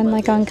again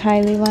like on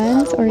Kylie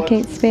ones or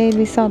Kate Spade.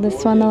 We saw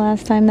this one the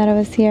last time that I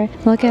was here.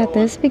 Look at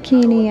this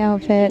bikini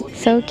outfit.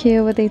 So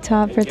cute with a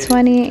top for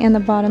 $20 and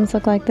the bottoms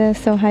look like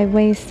this, so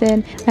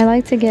high-waisted. I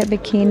like to get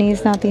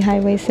bikinis, not the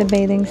high-waisted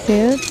bathing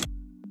suits.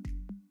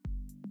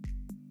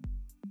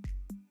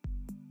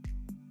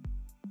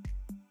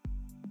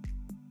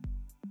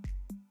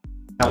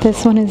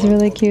 This one is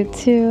really cute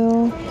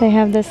too. They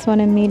have this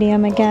one in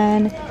medium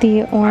again.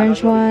 The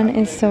orange one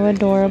is so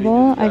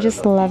adorable. I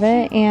just love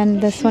it. And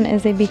this one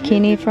is a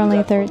bikini for only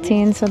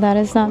 $13, so that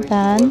is not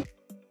bad.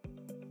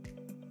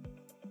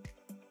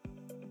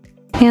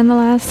 And the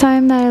last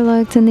time that I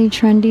looked in the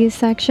trendy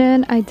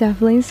section, I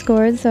definitely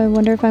scored, so I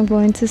wonder if I'm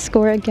going to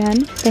score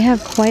again. They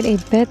have quite a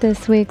bit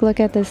this week. Look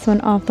at this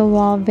one, off the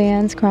wall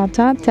Vans crop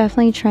top.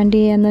 Definitely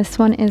trendy, and this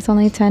one is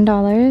only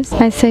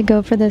 $10. I say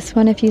go for this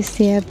one if you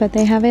see it, but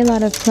they have a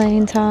lot of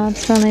plain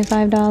tops for only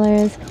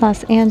 $5.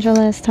 Los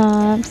Angeles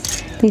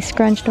tops. These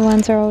scrunched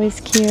ones are always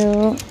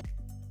cute.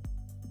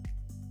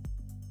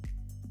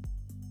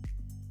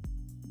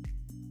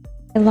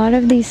 A lot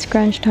of these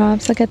scrunch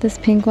tops. Look at this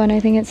pink one. I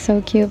think it's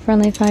so cute for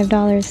only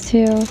 $5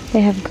 too. They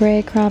have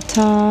gray crop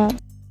top.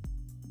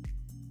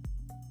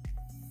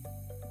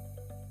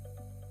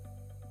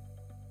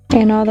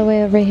 And all the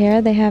way over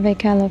here, they have a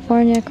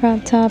California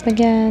crop top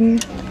again.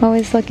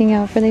 Always looking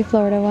out for the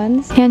Florida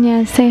ones. And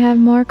yes, they have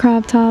more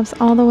crop tops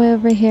all the way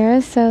over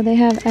here. So they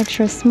have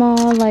extra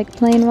small, like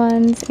plain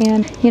ones,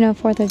 and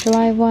 4th of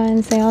July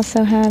ones. They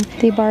also have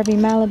the Barbie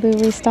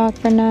Malibu restock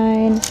for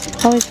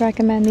 $9. Always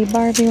recommend the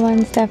Barbie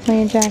ones.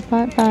 Definitely a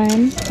jackpot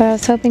find. But I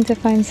was hoping to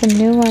find some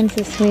new ones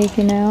this week,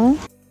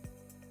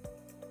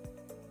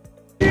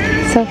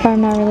 So far,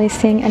 I'm not really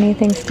seeing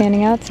anything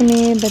standing out to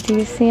me, but do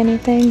you see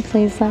anything?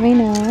 Please let me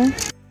know.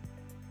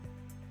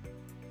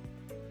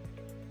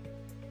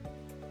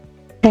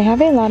 They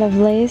have a lot of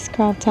lace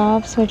crop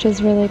tops, which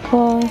is really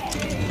cool.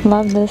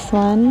 Love this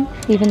one.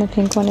 Even the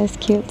pink one is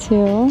cute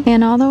too.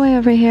 And all the way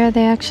over here,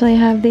 they actually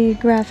have the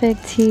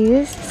graphic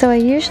tees. So I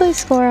usually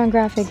score on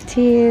graphic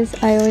tees.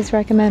 I always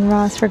recommend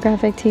Ross for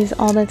graphic tees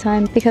all the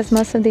time because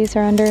most of these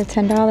are under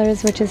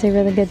 $10, which is a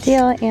really good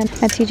deal. And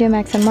at TJ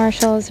Maxx and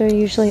Marshalls, they're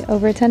usually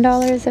over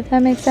 $10, if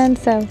that makes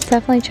sense. So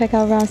definitely check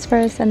out Ross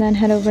first and then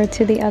head over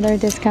to the other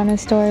discounted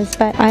stores.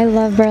 But I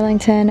love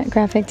Burlington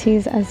graphic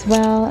tees as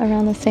well,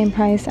 around the same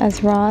price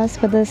as Ross.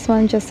 But this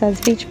one just says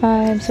Beach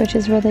Vibes, which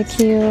is really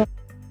cute.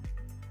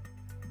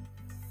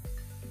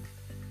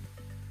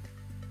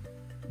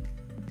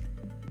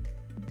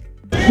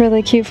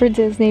 Really cute for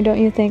Disney, don't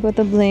you think, with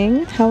the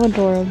bling? How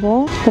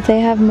adorable. But they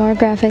have more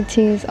graphic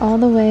tees all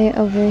the way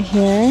over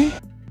here.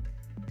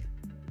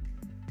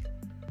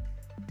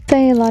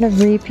 Say a lot of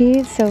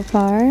repeats so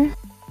far.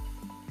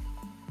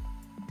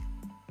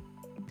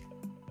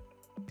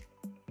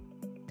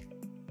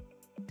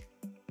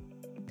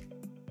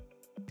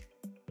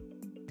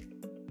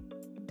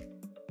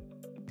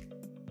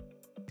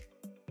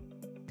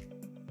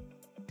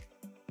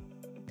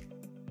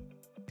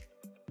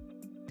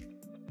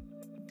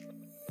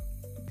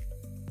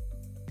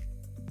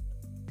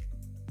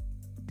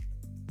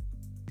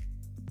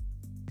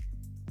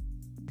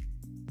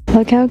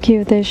 Look how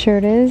cute this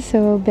shirt is,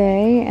 so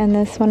Obey, and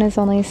this one is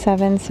only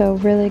 $7, so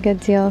really good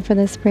deal for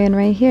this brand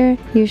right here.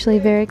 Usually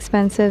very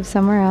expensive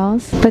somewhere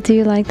else. But do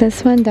you like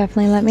this one?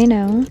 Definitely let me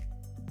know.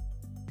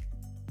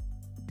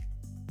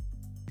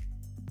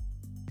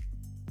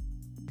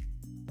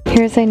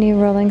 Here's a new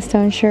Rolling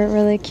Stone shirt,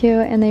 really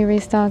cute, and they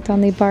restocked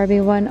on the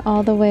Barbie one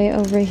all the way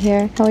over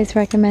here. Always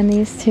recommend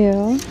these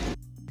too.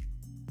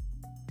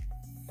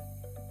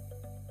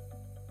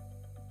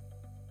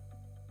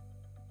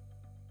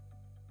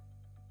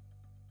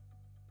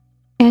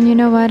 And you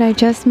know what, I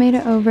just made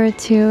it over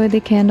to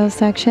the candle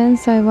section,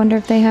 so I wonder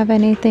if they have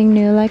anything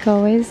new like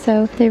always.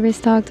 So they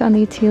restocked on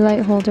the tea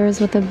light holders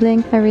with the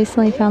bling. I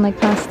recently found like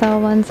pastel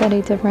ones at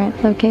a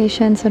different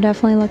location, so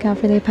definitely look out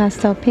for the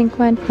pastel pink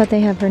one. But they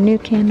have new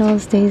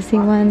candles, daisy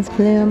ones,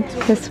 bloom.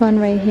 This one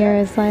right here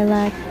is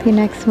lilac. The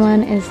next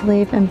one is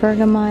leaf and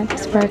bergamot,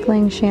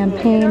 sparkling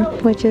champagne,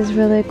 which is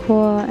really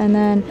cool. And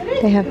then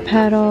they have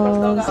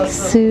petals,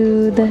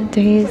 soothe,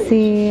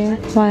 daisy,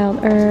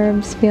 wild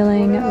herbs,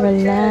 feeling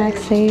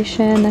relaxation.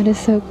 section. That is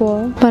so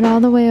cool. But all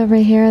the way over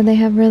here, they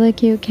have really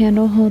cute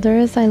candle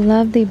holders. I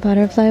love the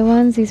butterfly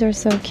ones. These are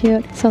so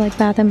cute. So like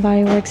Bath and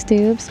Body Works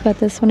dupes, but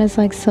this one is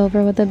like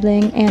silver with the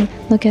bling. And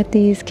look at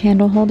these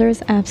candle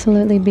holders,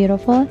 absolutely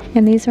beautiful.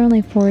 And these are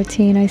only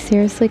 $14. I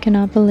seriously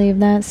cannot believe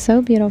that.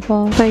 So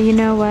beautiful. But you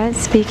know what?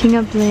 Speaking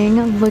of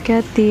bling, look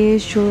at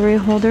these jewelry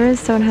holders.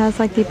 So it has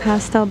like the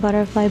pastel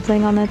butterfly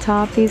bling on the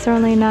top. These are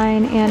only $9,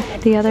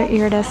 and the other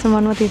iridescent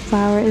one with the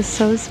flower is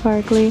so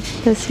sparkly.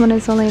 This one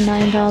is only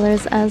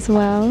 $9 as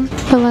well.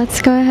 But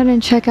let's go ahead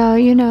and check out,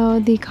 you know,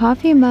 the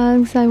coffee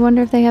mugs. I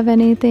wonder if they have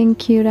anything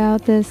cute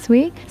out this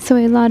week. So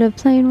a lot of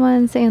plain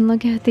ones, and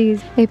look at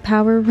these. A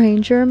Power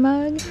Ranger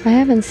mug. I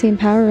haven't seen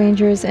Power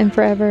Rangers in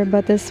forever,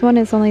 but this one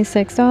is only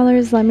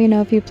 $6. Let me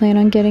know if you plan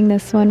on getting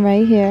this one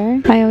right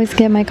here. I always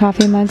get my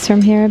coffee mugs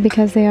from here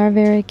because they are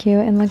very cute.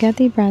 And look at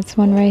the Bratz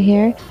one right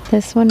here.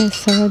 This one is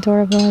so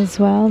adorable as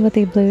well with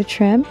the blue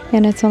trim,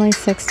 and it's only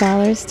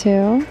 $6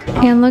 too.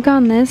 And look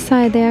on this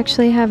side, they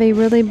actually have a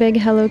really big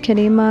Hello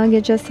Kitty mug.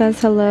 It just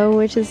says hello,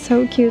 which is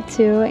so cute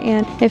too.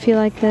 And if you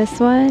like this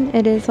one,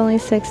 it is only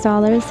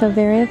 $6, so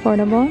very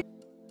affordable.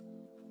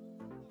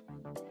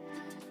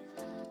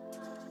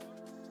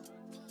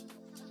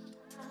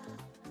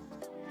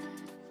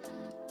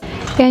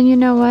 And you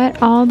know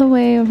what? All the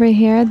way over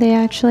here, they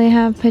actually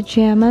have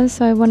pajamas.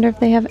 So I wonder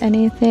if they have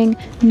anything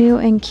new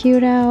and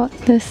cute out.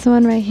 This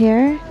one right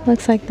here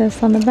looks like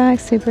this on the back.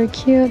 Super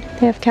cute.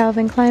 They have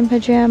Calvin Klein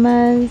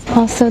pajamas.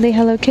 Also the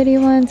Hello Kitty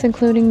ones,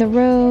 including the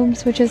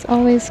robes, which is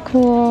always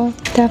cool.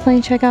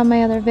 Definitely check out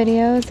my other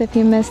videos if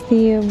you missed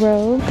the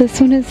robe. This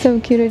one is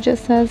so cute. It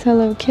just says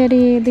Hello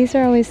Kitty. These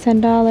are always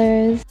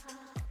 $10.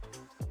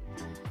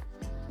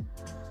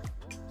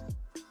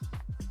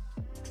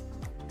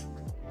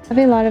 I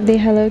have a lot of the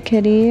Hello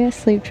Kitty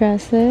sleep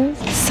dresses.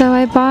 So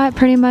I bought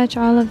pretty much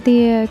all of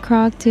the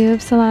croc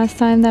dupes the last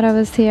time that I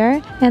was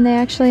here, and they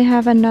actually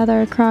have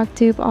another croc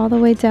dupe all the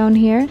way down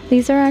here.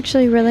 These are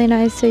actually really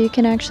nice, so you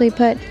can actually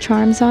put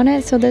charms on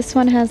it. So this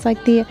one has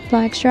like the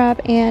black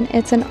strap, and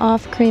it's an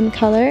off cream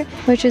color,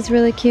 which is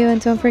really cute. And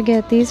don't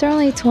forget, these are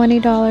only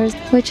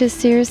 $20, which is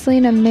seriously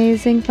an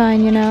amazing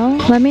find, you know.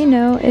 Let me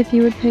know if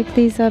you would pick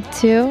these up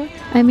too.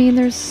 I mean,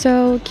 they're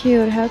so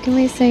cute. How can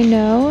we say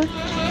no?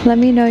 Let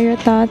me know your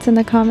thoughts in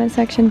the comment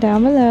section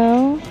down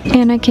below.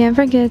 And I can't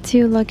forget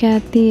to look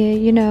at the,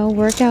 you know,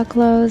 workout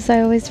clothes.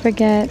 I always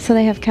forget. So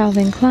they have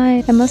Calvin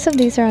Klein, and most of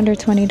these are under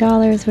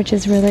 $20, which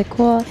is really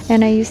cool.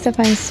 And I used to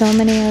find so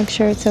many UGG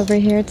shirts over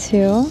here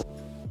too.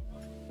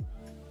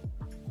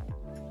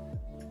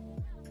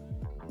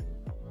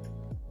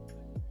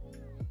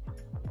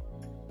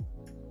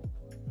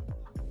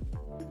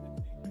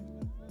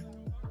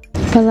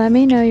 But let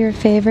me know your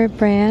favorite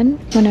brand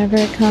whenever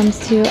it comes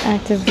to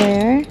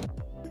activewear.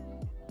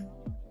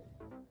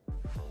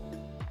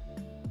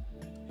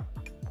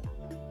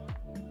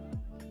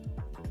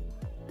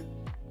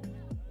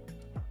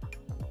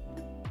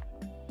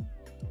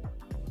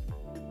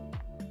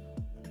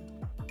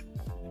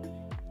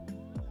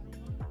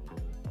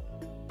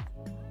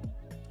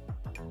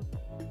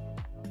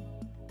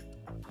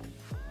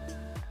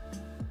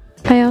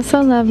 I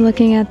also love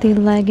looking at the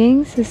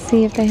leggings to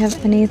see if they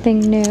have anything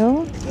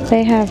new.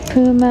 They have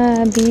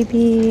Puma,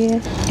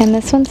 BB, and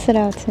this one stood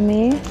out to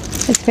me.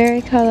 It's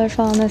very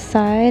colorful on the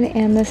side,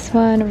 and this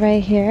one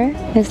right here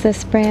is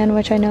this brand,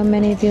 which I know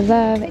many of you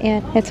love,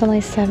 and it's only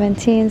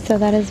 $17, so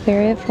that is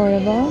very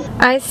affordable.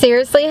 I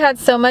seriously had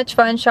so much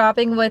fun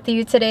shopping with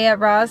you today at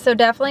Ross, so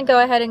definitely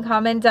go ahead and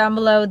comment down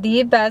below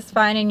the best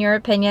find in your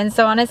opinion.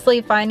 So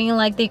honestly, finding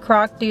like the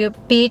croc dupe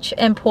beach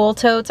and pool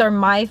totes are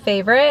my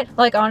favorite.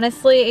 Like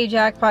honestly, a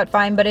jackpot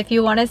find. But if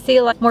you want to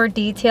see like more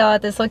detail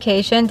at this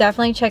location,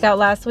 definitely check out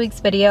last week's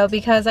video,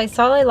 because I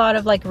saw a lot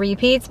of like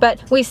repeats,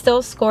 but we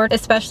still scored,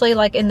 especially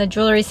like in the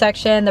jewelry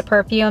section, the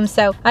perfume.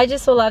 So I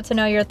just would love to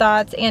know your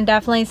thoughts, and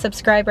definitely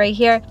subscribe right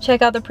here.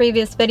 Check out the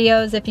previous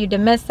videos if you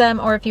did miss them,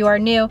 or if you are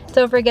new.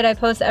 Don't forget, I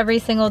post every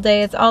single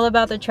day. It's all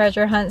about the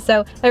treasure hunt.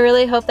 So I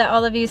really hope that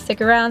all of you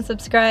stick around,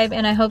 subscribe,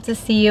 and I hope to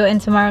see you in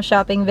tomorrow's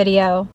shopping video.